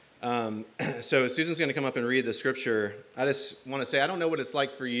Um, so Susan's going to come up and read the scripture. I just want to say, I don't know what it's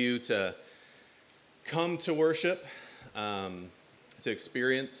like for you to come to worship, to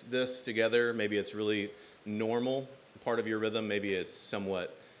experience this together. Maybe it's really normal, part of your rhythm. Maybe it's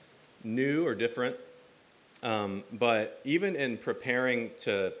somewhat new or different. But even in preparing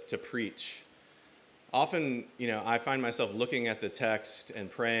to preach, often, I find myself looking at the text and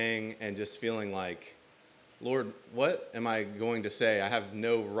praying and just feeling like, Lord, what am I going to say? I have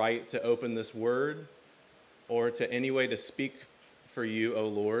no right to open this word or to any way to speak for you, O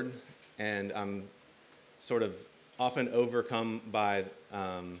Lord. And I'm sort of often overcome by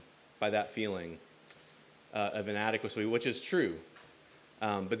that feeling of inadequacy, which is true.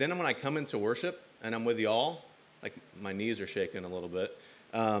 But then when I come into worship and I'm with y'all, like my knees are shaking a little bit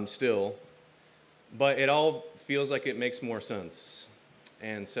still, but it all feels like it makes more sense.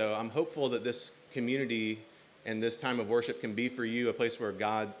 And so I'm hopeful that this community and this time of worship can be for you a place where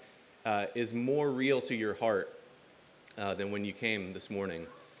God is more real to your heart than when you came this morning.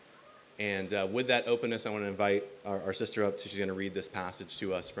 And with that openness, I want to invite our sister up. She's going to read this passage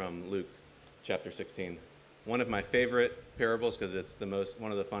to us from Luke chapter 16. One of my favorite parables because it's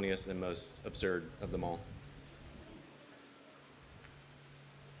one of the funniest and most absurd of them all.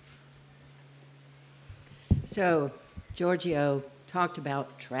 So, Giorgio talked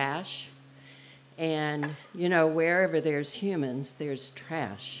about trash. And, wherever there's humans, there's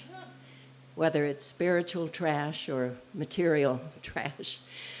trash, whether it's spiritual trash or material trash.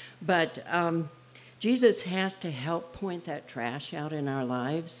 But Jesus has to help point that trash out in our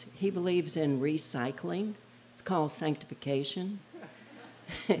lives. He believes in recycling. It's called sanctification.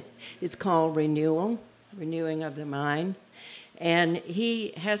 It's called renewing of the mind. And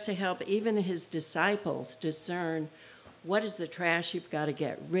he has to help even his disciples discern what is the trash you've got to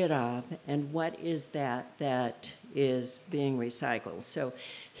get rid of, and what is that is being recycled. So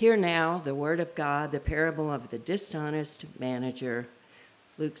here now, the Word of God, the parable of the dishonest manager,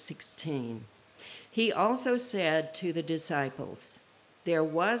 Luke 16. He also said to the disciples, there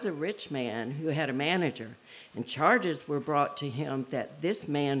was a rich man who had a manager, and charges were brought to him that this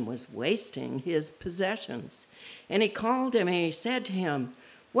man was wasting his possessions. And he called him and he said to him,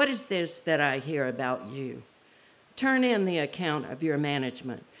 what is this that I hear about you? Turn in the account of your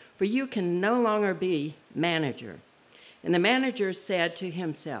management, for you can no longer be manager. And the manager said to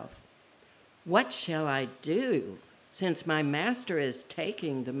himself, what shall I do, since my master is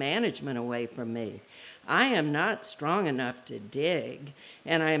taking the management away from me? I am not strong enough to dig,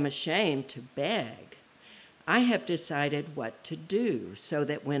 and I am ashamed to beg. I have decided what to do, so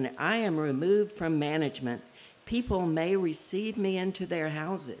that when I am removed from management, people may receive me into their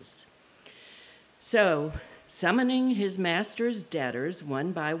houses. So, summoning his master's debtors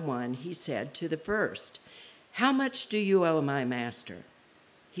one by one, he said to the first, how much do you owe my master?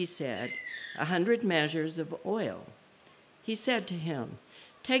 He said, 100 measures of oil. He said to him,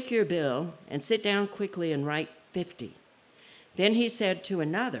 take your bill and sit down quickly and write 50. Then he said to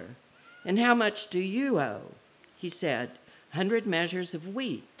another, and how much do you owe? He said, 100 measures of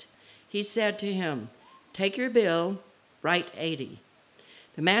wheat. He said to him, take your bill, write 80.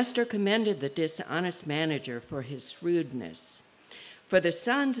 The master commended the dishonest manager for his shrewdness. For the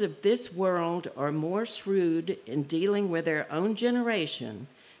sons of this world are more shrewd in dealing with their own generation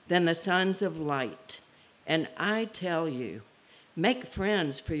than the sons of light. And I tell you, make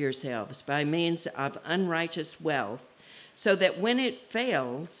friends for yourselves by means of unrighteous wealth, so that when it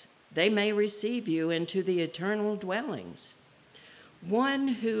fails, they may receive you into the eternal dwellings. One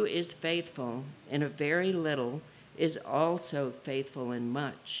who is faithful in a very little is also faithful in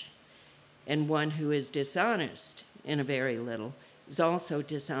much, and one who is dishonest in a very little is also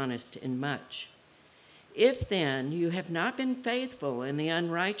dishonest in much. If then you have not been faithful in the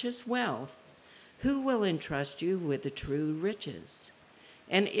unrighteous wealth, who will entrust you with the true riches?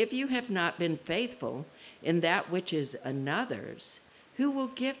 And if you have not been faithful in that which is another's, who will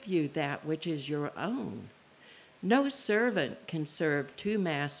give you that which is your own? No servant can serve two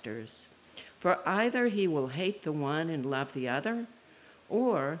masters, for either he will hate the one and love the other,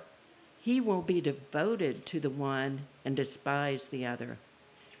 or he will be devoted to the one and despise the other.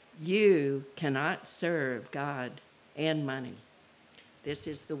 You cannot serve God and money. This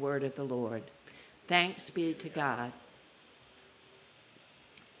is the word of the Lord. Thanks be to God.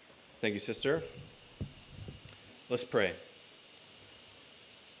 Thank you, sister. Let's pray.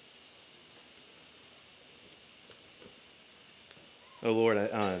 Oh, Lord,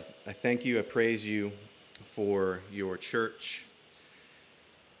 I thank you, I praise you for your church,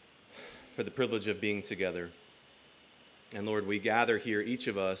 for the privilege of being together. And Lord, we gather here, each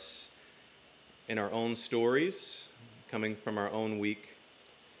of us, in our own stories, coming from our own week,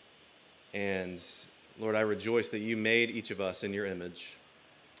 And Lord, I rejoice that you made each of us in your image.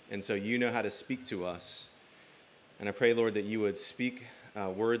 And so you know how to speak to us. And I pray, Lord, that you would speak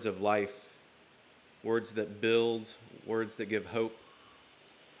words of life, words that build, words that give hope,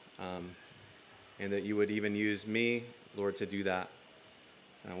 and that you would even use me, Lord, to do that.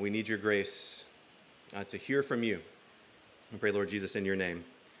 We need your grace to hear from you. I pray, Lord Jesus, in your name.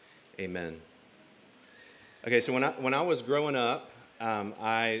 Amen. Okay, so when I was growing up,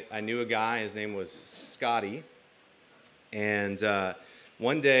 I knew a guy. His name was Scotty. And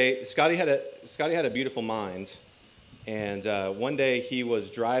one day, Scotty had a beautiful mind. And one day he was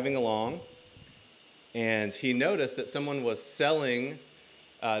driving along, and he noticed that someone was selling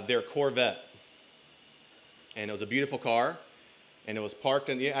their Corvette. And it was a beautiful car, and it was parked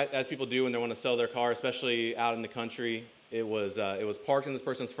in, as people do when they want to sell their car, especially out in the country. It was parked in this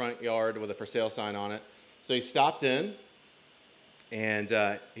person's front yard with a for sale sign on it. So he stopped in,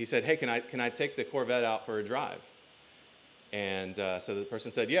 and he said, "Hey, can I take the Corvette out for a drive?" And so the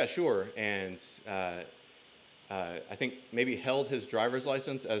person said, "Yeah, sure." And I think maybe held his driver's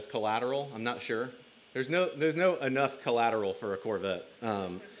license as collateral. I'm not sure. There's no enough collateral for a Corvette.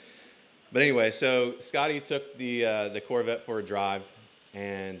 But anyway, so Scotty took the Corvette for a drive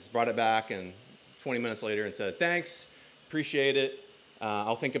and brought it back, and 20 minutes later, and said, "Thanks, appreciate it.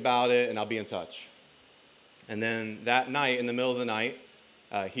 I'll think about it, and I'll be in touch." And then that night, in the middle of the night,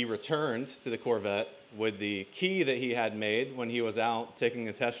 he returned to the Corvette with the key that he had made when he was out taking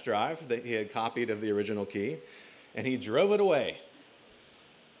a test drive that he had copied of the original key, and he drove it away.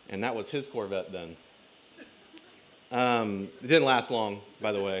 And that was his Corvette then. It didn't last long,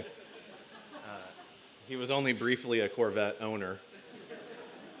 by the way. He was only briefly a Corvette owner.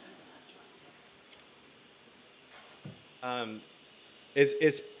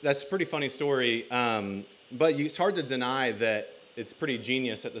 That's a pretty funny story, but it's hard to deny that it's pretty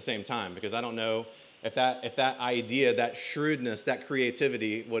genius at the same time, because I don't know if that idea, that shrewdness, that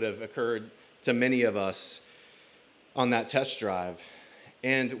creativity would have occurred to many of us on that test drive.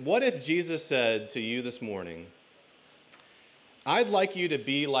 And what if Jesus said to you this morning, "I'd like you to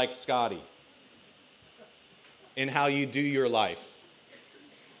be like Scotty in how you do your life"?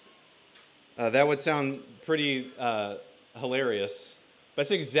 That would sound pretty hilarious. But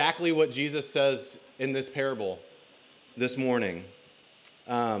that's exactly what Jesus says in this parable this morning.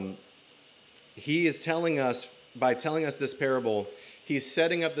 He is telling us, by telling us this parable, he's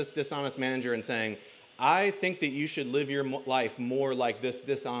setting up this dishonest manager and saying, "I think that you should live your life more like this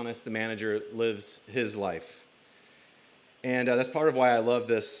dishonest manager lives his life." And that's part of why I love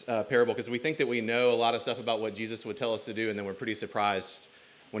this parable, because we think that we know a lot of stuff about what Jesus would tell us to do, and then we're pretty surprised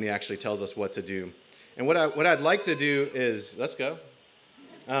when he actually tells us what to do. And what I'd like to do is, let's go,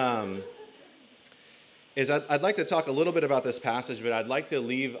 I'd like to talk a little bit about this passage, but I'd like to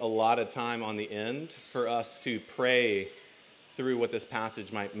leave a lot of time on the end for us to pray through what this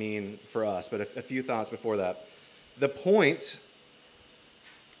passage might mean for us. But a few thoughts before that. The point,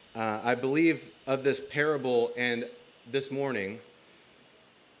 I believe, of this parable and this morning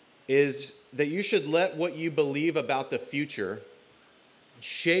is that you should let what you believe about the future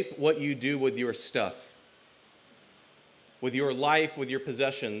shape what you do with your stuff, with your life, with your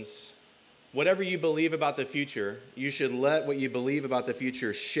possessions. Whatever you believe about the future, you should let what you believe about the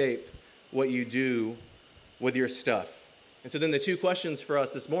future shape what you do with your stuff. And so then the two questions for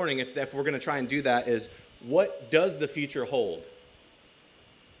us this morning, if we're going to try and do that, is what does the future hold?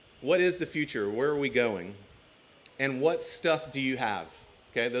 What is the future? Where are we going? And what stuff do you have?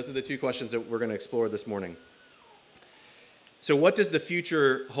 Okay, those are the two questions that we're going to explore this morning. So what does the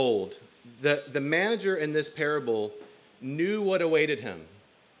future hold? The manager in this parable knew what awaited him.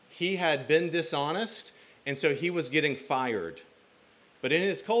 He had been dishonest, and so he was getting fired. But in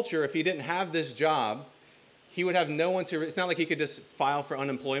his culture, if he didn't have this job, he would have no one to, it's not like he could just file for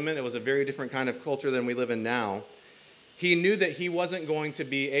unemployment. It was a very different kind of culture than we live in now. He knew that he wasn't going to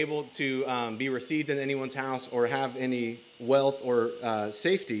be able to be received in anyone's house or have any wealth or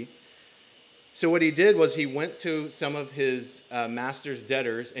safety. So what he did was he went to some of his master's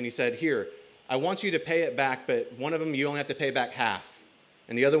debtors and he said, "Here, I want you to pay it back, but one of them you only have to pay back half.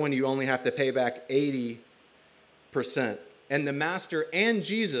 And the other one you only have to pay back 80%. And the master and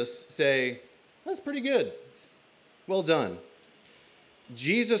Jesus say, "That's pretty good. Well done."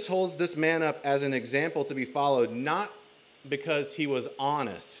 Jesus holds this man up as an example to be followed, not because he was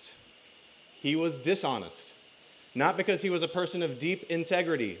honest. He was dishonest. Not because he was a person of deep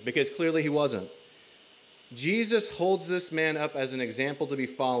integrity, because clearly he wasn't. Jesus holds this man up as an example to be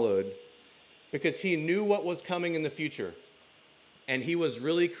followed because he knew what was coming in the future, and he was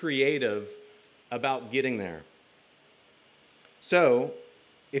really creative about getting there. So,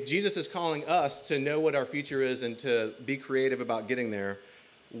 if Jesus is calling us to know what our future is and to be creative about getting there,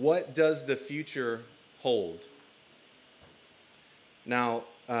 what does the future hold? Now,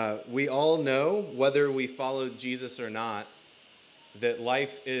 we all know, whether we follow Jesus or not, that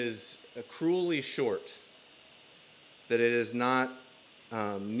life is cruelly short, that it is not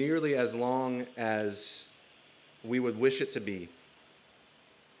nearly as long as we would wish it to be.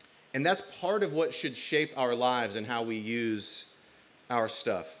 And that's part of what should shape our lives and how we use our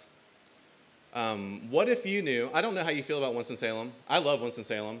stuff. What if you knew, I don't know how you feel about Winston-Salem. I love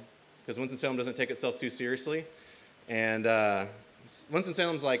Winston-Salem because Winston-Salem doesn't take itself too seriously. And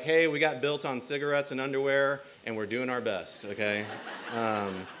Winston-Salem's like, hey, we got built on cigarettes and underwear, and we're doing our best, okay?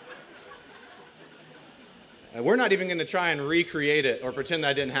 We're not even going to try and recreate it or pretend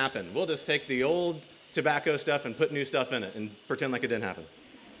that didn't happen. We'll just take the old tobacco stuff and put new stuff in it and pretend like it didn't happen.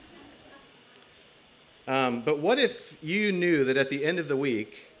 But what if you knew that at the end of the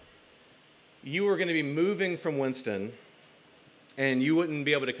week, you were going to be moving from Winston and you wouldn't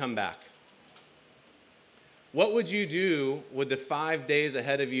be able to come back? What would you do with the 5 days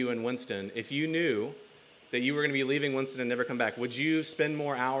ahead of you in Winston if you knew that you were going to be leaving Winston and never come back? Would you spend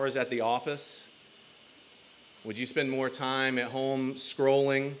more hours at the office? Would you spend more time at home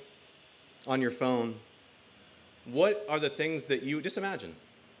scrolling on your phone? What are the things that you, just imagine.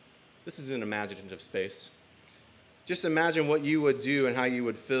 This is an imaginative space. Just imagine what you would do and how you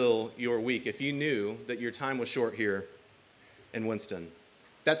would fill your week if you knew that your time was short here in Winston.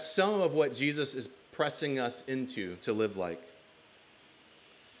 That's some of what Jesus is pressing us into to live like.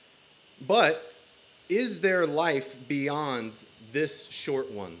 But is there life beyond this short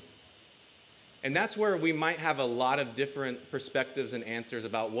one? And that's where we might have a lot of different perspectives and answers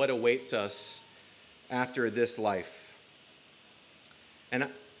about what awaits us after this life. And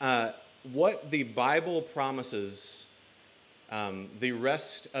what the Bible promises, the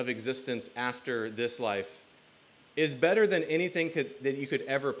rest of existence after this life, is better than anything that you could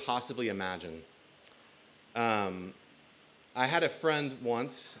ever possibly imagine. I had a friend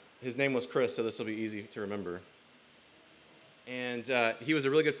once. His name was Chris, so this will be easy to remember. And he was a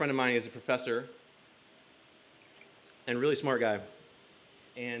really good friend of mine. He was a professor and a really smart guy.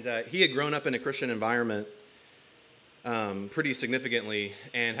 And he had grown up in a Christian environment pretty significantly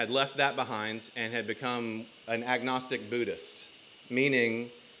and had left that behind and had become an agnostic Buddhist, meaning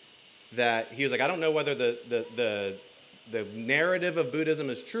that he was like, I don't know whether the narrative of Buddhism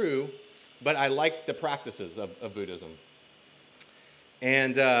is true, but I like the practices of Buddhism.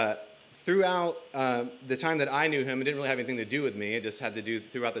 And throughout the time that I knew him, it didn't really have anything to do with me. It just had to do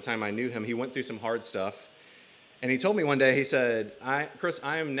throughout the time I knew him. He went through some hard stuff. And he told me one day, he said, Chris,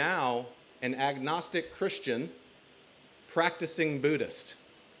 I am now an agnostic Christian practicing Buddhist.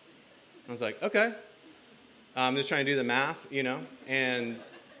 I was like, okay. I'm just trying to do the math, you know. And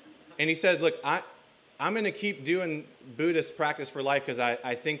he said, look, I'm going to keep doing Buddhist practice for life because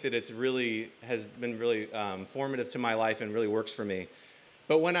I think that has been really formative to my life and really works for me.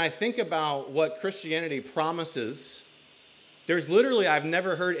 But when I think about what Christianity promises, there's literally, I've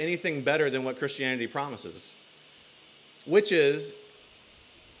never heard anything better than what Christianity promises, which is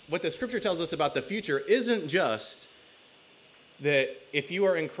what the scripture tells us about the future isn't just that if you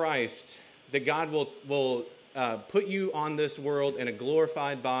are in Christ, that God will put you on this world in a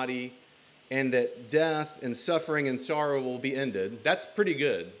glorified body and that death and suffering and sorrow will be ended. That's pretty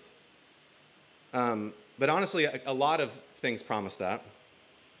good. But honestly, a lot of things promise that.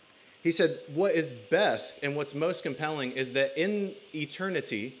 He said, what is best and what's most compelling is that in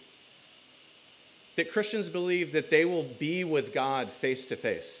eternity, that Christians believe that they will be with God face to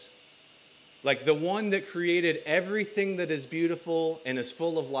face. Like the one that created everything that is beautiful and is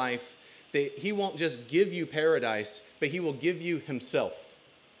full of life, that he won't just give you paradise, but he will give you himself.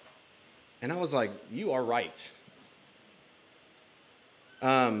 And I was like, you are right.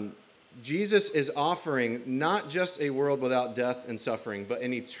 Jesus is offering not just a world without death and suffering, but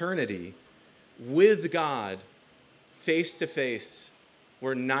an eternity with God face to face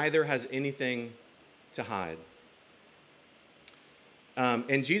where neither has anything to hide.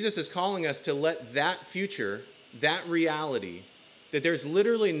 And Jesus is calling us to let that future, that reality, that there's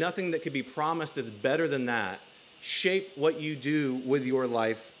literally nothing that could be promised that's better than that, shape what you do with your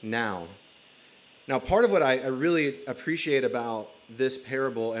life now. Now, part of what I really appreciate about this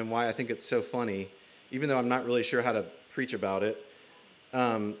parable and why I think it's so funny, even though I'm not really sure how to preach about it,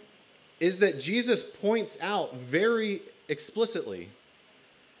 is that Jesus points out very explicitly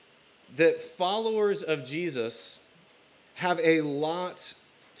that followers of Jesus have a lot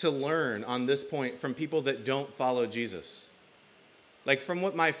to learn on this point from people that don't follow Jesus. Like from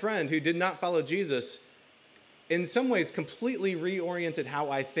what my friend who did not follow Jesus, in some ways, completely reoriented how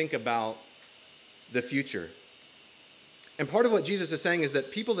I think about the future. And part of what Jesus is saying is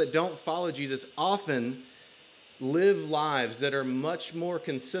that people that don't follow Jesus often live lives that are much more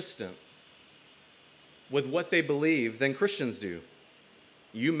consistent with what they believe than Christians do.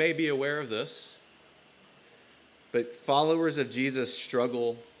 You may be aware of this, but followers of Jesus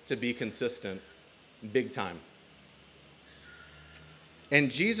struggle to be consistent big time. And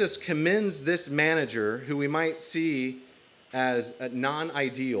Jesus commends this manager, who we might see as a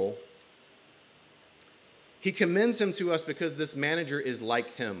non-ideal. He commends him to us because this manager is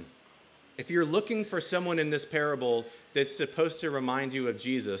like him. If you're looking for someone in this parable that's supposed to remind you of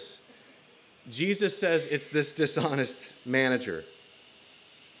Jesus, Jesus says it's this dishonest manager.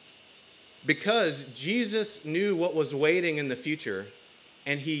 Because Jesus knew what was waiting in the future,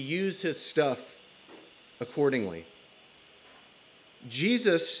 and he used his stuff accordingly.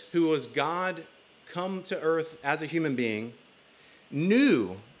 Jesus, who was God come to earth as a human being,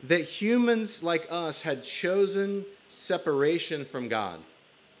 knew that humans like us had chosen separation from God,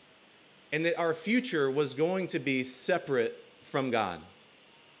 and that our future was going to be separate from God.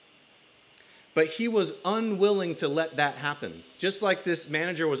 But he was unwilling to let that happen. Just like this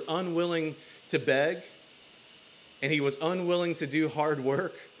manager was unwilling to beg, and he was unwilling to do hard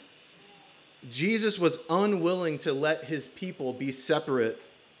work, Jesus was unwilling to let his people be separate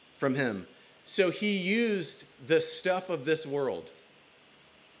from him. So he used the stuff of this world,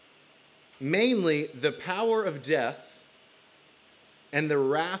 mainly the power of death and the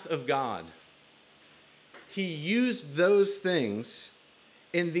wrath of God. He used those things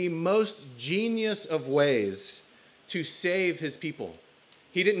in the most genius of ways to save his people.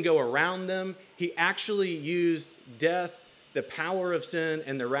 He didn't go around them. He actually used death, the power of sin,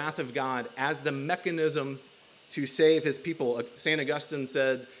 and the wrath of God as the mechanism to save his people. St. Augustine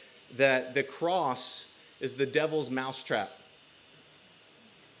said that the cross is the devil's mousetrap.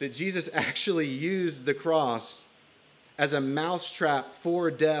 That Jesus actually used the cross as a mousetrap for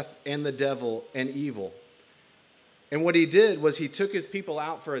death and the devil and evil. And what he did was he took his people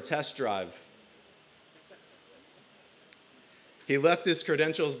out for a test drive. He left his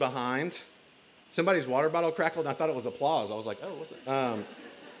credentials behind. Somebody's water bottle crackled, and I thought it was applause. I was like, oh, what's it?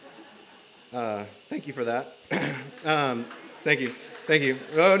 Thank you for that. Thank you.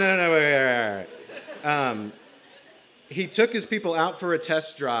 Oh, no, wait. He took his people out for a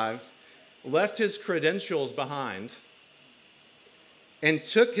test drive, left his credentials behind, and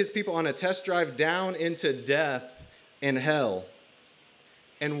took his people on a test drive down into death and hell.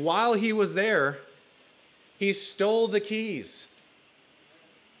 And while he was there, he stole the keys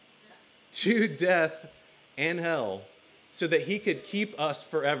to death and hell so that he could keep us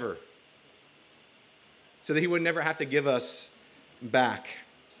forever, so that he would never have to give us back.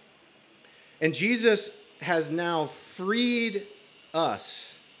 And Jesus has now freed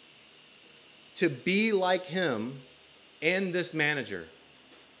us to be like him and this manager.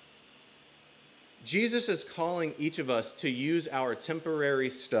 Jesus is calling each of us to use our temporary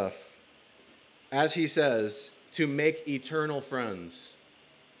stuff, as he says, to make eternal friends.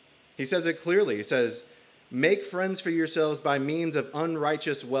 He says it clearly. He says, make friends for yourselves by means of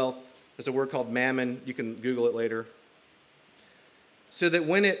unrighteous wealth. There's a word called mammon. You can Google it later. So that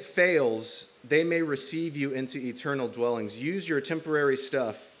when it fails, they may receive you into eternal dwellings. Use your temporary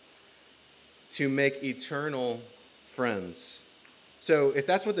stuff to make eternal friends. So if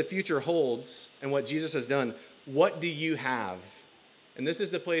that's what the future holds and what Jesus has done, what do you have? And this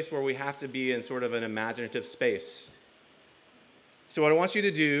is the place where we have to be in sort of an imaginative space. So what I want you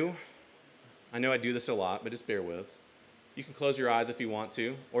to do, I know I do this a lot, but just bear with. You can close your eyes if you want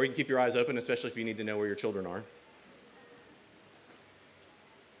to, or you can keep your eyes open, especially if you need to know where your children are.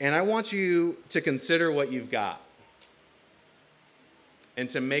 And I want you to consider what you've got and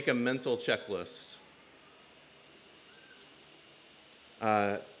to make a mental checklist.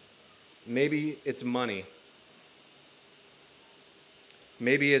 Maybe it's money.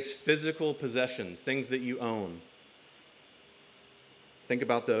 Maybe it's physical possessions, things that you own. Think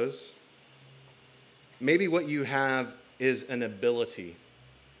about those. Maybe what you have is an ability.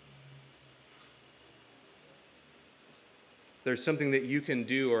 There's something that you can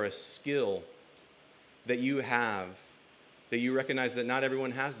do or a skill that you have that you recognize that not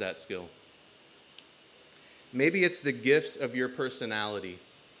everyone has that skill. Maybe it's the gifts of your personality.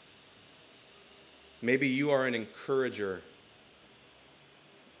 Maybe you are an encourager.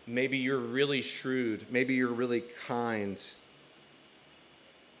 Maybe you're really shrewd. Maybe you're really kind.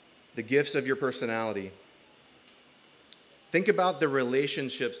 The gifts of your personality. Think about the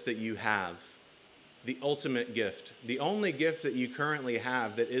relationships that you have. The ultimate gift. The only gift that you currently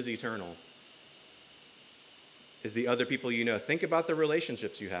have that is eternal. is the other people you know. Think about the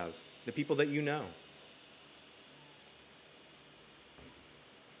relationships you have, the people that you know.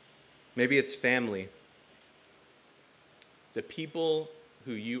 Maybe it's family, the people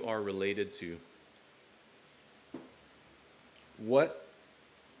who you are related to. What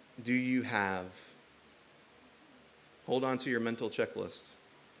do you have? Hold on to your mental checklist,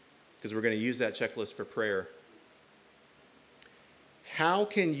 because we're going to use that checklist for prayer. How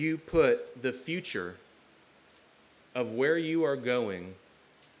can you put the future of where you are going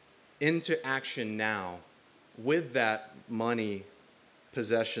into action now with that money,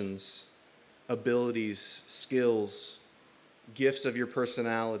 possessions, abilities, skills, gifts of your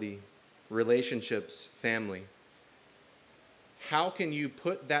personality, relationships, family? How can you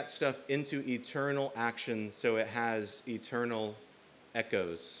put that stuff into eternal action so it has eternal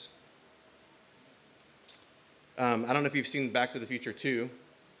echoes? I don't know if you've seen Back to the Future 2.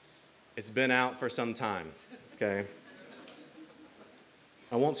 It's been out for some time, okay?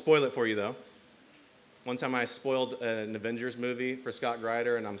 I won't spoil it for you, though. One time I spoiled an Avengers movie for Scott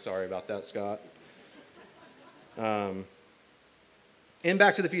Greider, and I'm sorry about that, Scott. In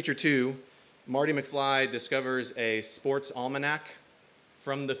Back to the Future 2, Marty McFly discovers a sports almanac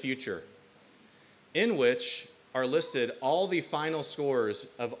from the future, in which are listed all the final scores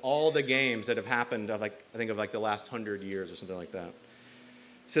of all the games that have happened of I think the last 100 years or something like that.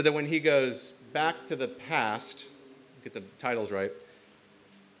 So that when he goes back to the past, get the titles right,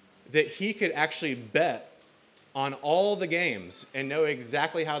 that he could actually bet on all the games and know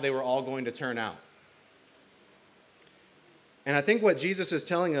exactly how they were all going to turn out. And I think what Jesus is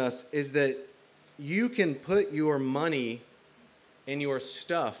telling us is that you can put your money and your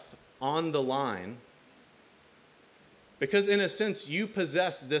stuff on the line because, in a sense, you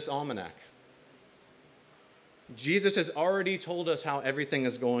possess this almanac. Jesus has already told us how everything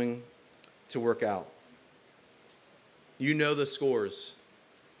is going to work out. You know the scores.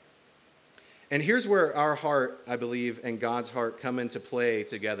 And here's where our heart, I believe, and God's heart come into play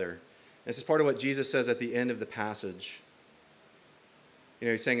together. This is part of what Jesus says at the end of the passage. You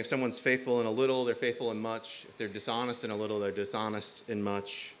know, he's saying if someone's faithful in a little, they're faithful in much. If they're dishonest in a little, they're dishonest in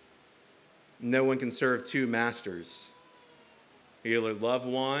much. No one can serve two masters. You either love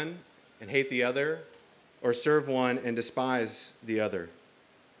one and hate the other, or serve one and despise the other.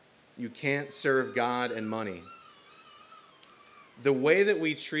 You can't serve God and money. The way that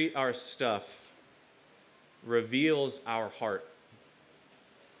we treat our stuff reveals our heart.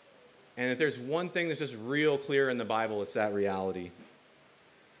 And if there's one thing that's just real clear in the Bible, it's that reality.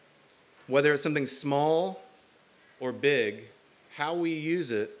 Whether it's something small or big, how we use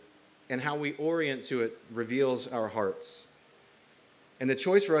it and how we orient to it reveals our hearts. And the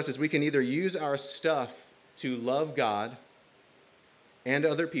choice for us is we can either use our stuff to love God and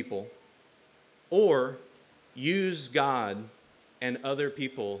other people, or use God and other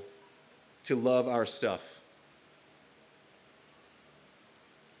people to love our stuff.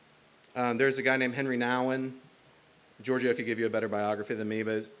 There's a guy named Henry Nouwen. Giorgio could give you a better biography than me,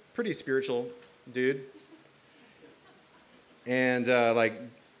 but he's a pretty spiritual dude. And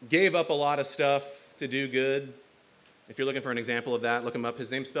gave up a lot of stuff to do good. If you're looking for an example of that, look him up.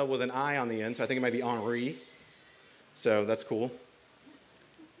 His name's spelled with an I on the end, so I think it might be Henri. So that's cool.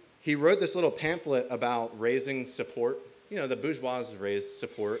 He wrote this little pamphlet about raising support. You know, the bourgeois raised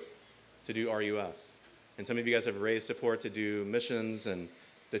support to do RUF. And some of you guys have raised support to do missions, and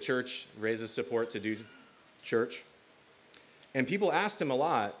the church raises support to do church. And people asked him a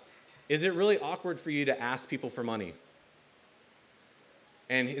lot, is it really awkward for you to ask people for money?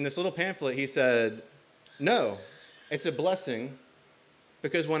 And in this little pamphlet, he said, no, it's a blessing,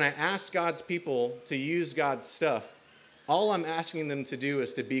 because when I ask God's people to use God's stuff, all I'm asking them to do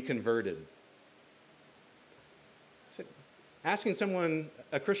is to be converted. So asking someone,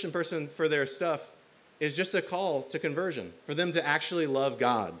 a Christian person, for their stuff is just a call to conversion, for them to actually love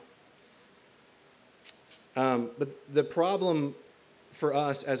God. But the problem for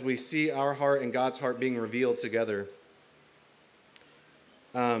us as we see our heart and God's heart being revealed together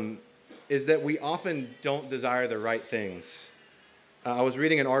is that we often don't desire the right things. I was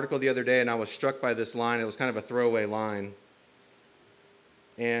reading an article the other day, and I was struck by this line. It was kind of a throwaway line.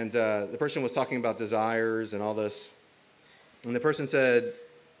 And the person was talking about desires and all this. And the person said,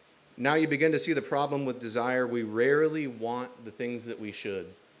 now you begin to see the problem with desire. We rarely want the things that we should.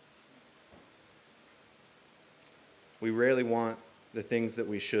 We rarely want the things that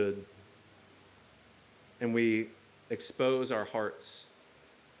we should. And we expose our hearts.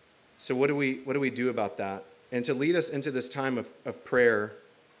 So what do we do about that? And to lead us into this time of prayer,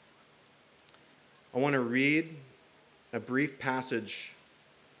 I want to read a brief passage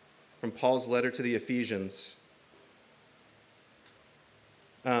from Paul's letter to the Ephesians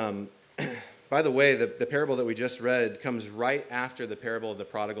Um, by the way, the parable that we just read comes right after the parable of the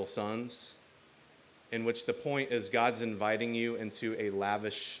prodigal sons, in which the point is God's inviting you into a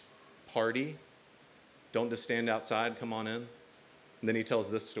lavish party. Don't just stand outside, come on in. And then he tells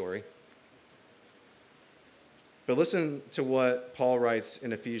this story. But listen to what Paul writes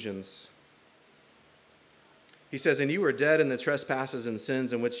in Ephesians. He says, "And you were dead in the trespasses and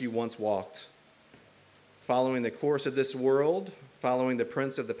sins in which you once walked, following the course of this world, following the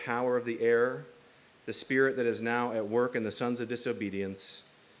prince of the power of the air, the spirit that is now at work in the sons of disobedience,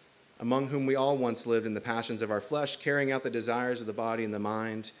 among whom we all once lived in the passions of our flesh, carrying out the desires of the body and the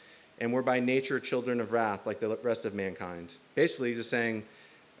mind, and were by nature children of wrath like the rest of mankind." Basically, he's just saying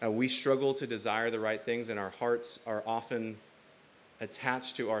we struggle to desire the right things, and our hearts are often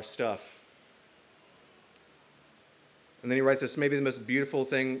attached to our stuff. And then he writes this, maybe the most beautiful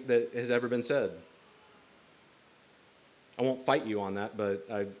thing that has ever been said. I won't fight you on that,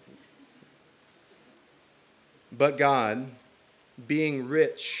 but God, being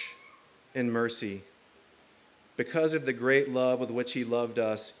rich in mercy, because of the great love with which he loved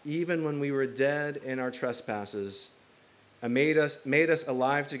us, even when we were dead in our trespasses, made us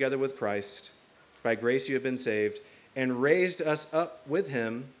alive together with Christ. By grace you have been saved, and raised us up with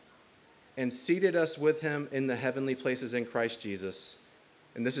him, and seated us with him in the heavenly places in Christ Jesus.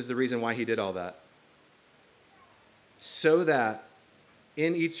 And this is the reason why he did all that. So that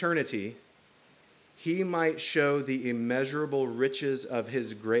in eternity, he might show the immeasurable riches of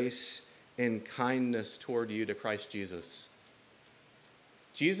his grace and kindness toward you to Christ Jesus.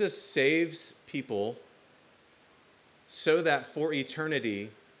 Jesus saves people so that for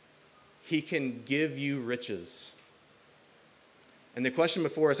eternity, he can give you riches. And the question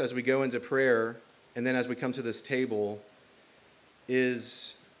before us as we go into prayer, and then as we come to this table,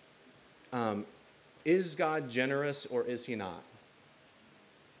 is God generous or is he not?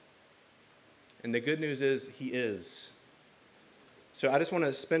 And the good news is he is. So I just want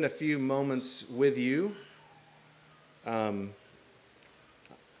to spend a few moments with you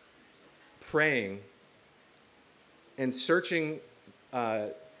praying and searching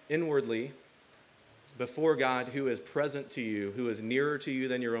inwardly before God, who is present to you, who is nearer to you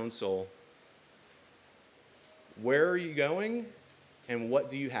than your own soul. Where are you going, and what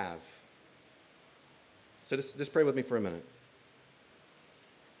do you have? So just pray with me for a minute.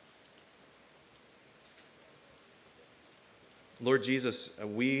 Lord Jesus,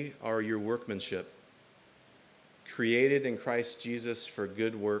 we are your workmanship, created in Christ Jesus for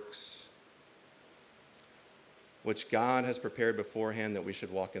good works, which God has prepared beforehand that we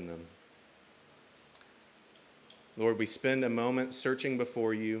should walk in them. Lord, we spend a moment searching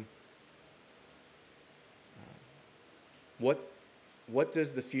before you. What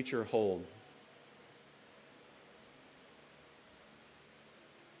does the future hold?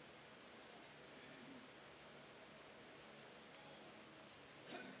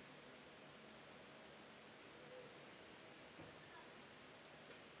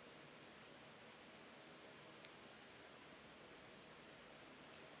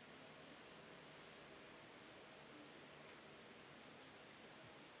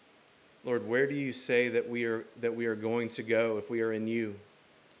 Lord, where do you say that we are going to go if we are in you?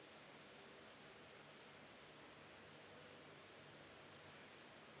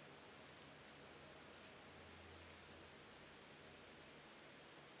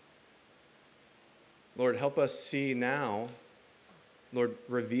 Lord, help us see now. Lord,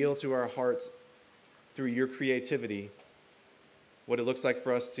 reveal to our hearts through your creativity what it looks like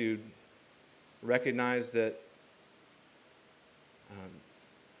for us to recognize that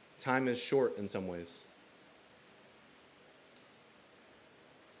time is short in some ways.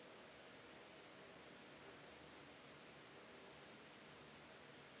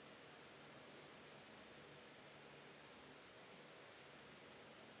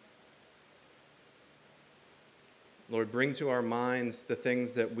 Lord, bring to our minds the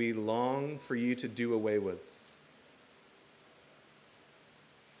things that we long for you to do away with.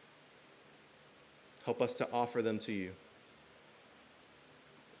 Help us to offer them to you.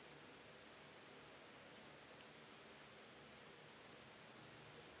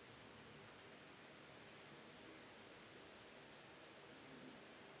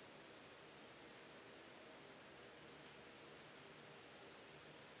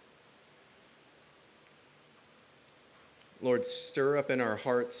 Lord, stir up in our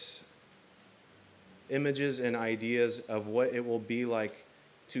hearts images and ideas of what it will be like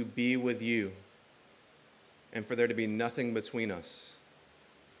to be with you and for there to be nothing between us.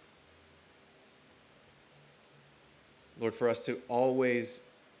 Lord, for us to always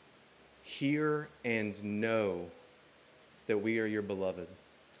hear and know that we are your beloved.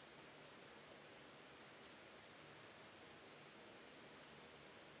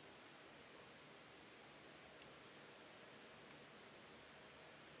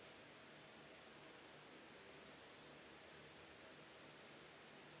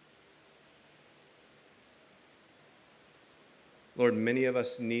 Lord, many of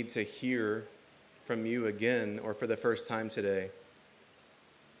us need to hear from you again or for the first time today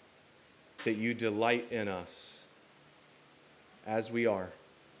that you delight in us as we are.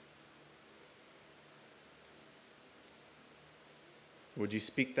 Would you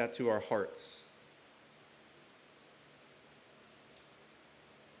speak that to our hearts?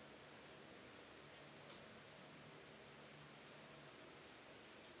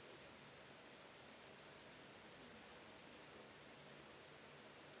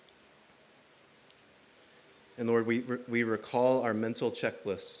 And Lord, we recall our mental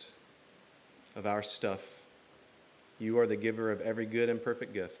checklist of our stuff. You are the giver of every good and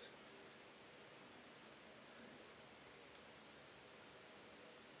perfect gift.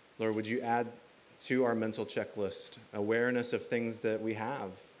 Lord, would you add to our mental checklist awareness of things that we have?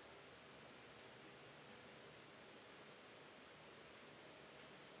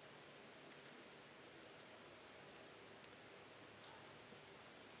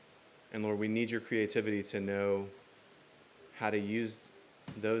 And Lord, we need your creativity to know how to use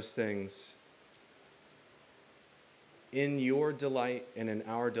those things in your delight and in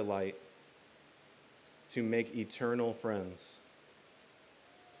our delight to make eternal friends.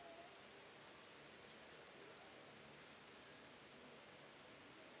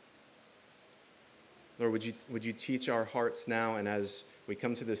 Lord, would you teach our hearts now, and as we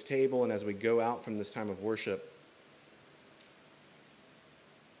come to this table and as we go out from this time of worship,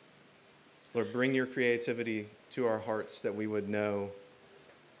 Lord, bring your creativity to our hearts that we would know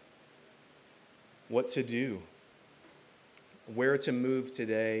what to do, where to move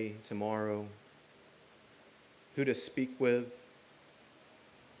today, tomorrow, who to speak with,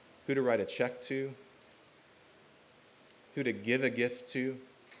 who to write a check to, who to give a gift to,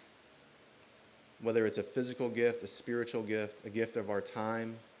 whether it's a physical gift, a spiritual gift, a gift of our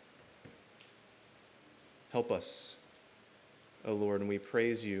time. Help us, O Lord, and we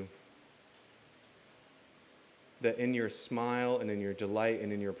praise you that in your smile and in your delight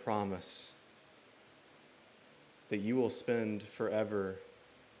and in your promise, that you will spend forever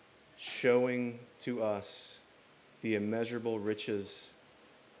showing to us the immeasurable riches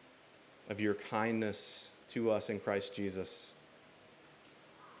of your kindness to us in Christ Jesus.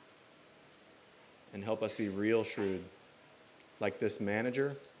 And help us be real shrewd, like this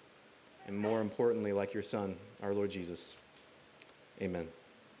manager, and more importantly, like your Son, our Lord Jesus. Amen.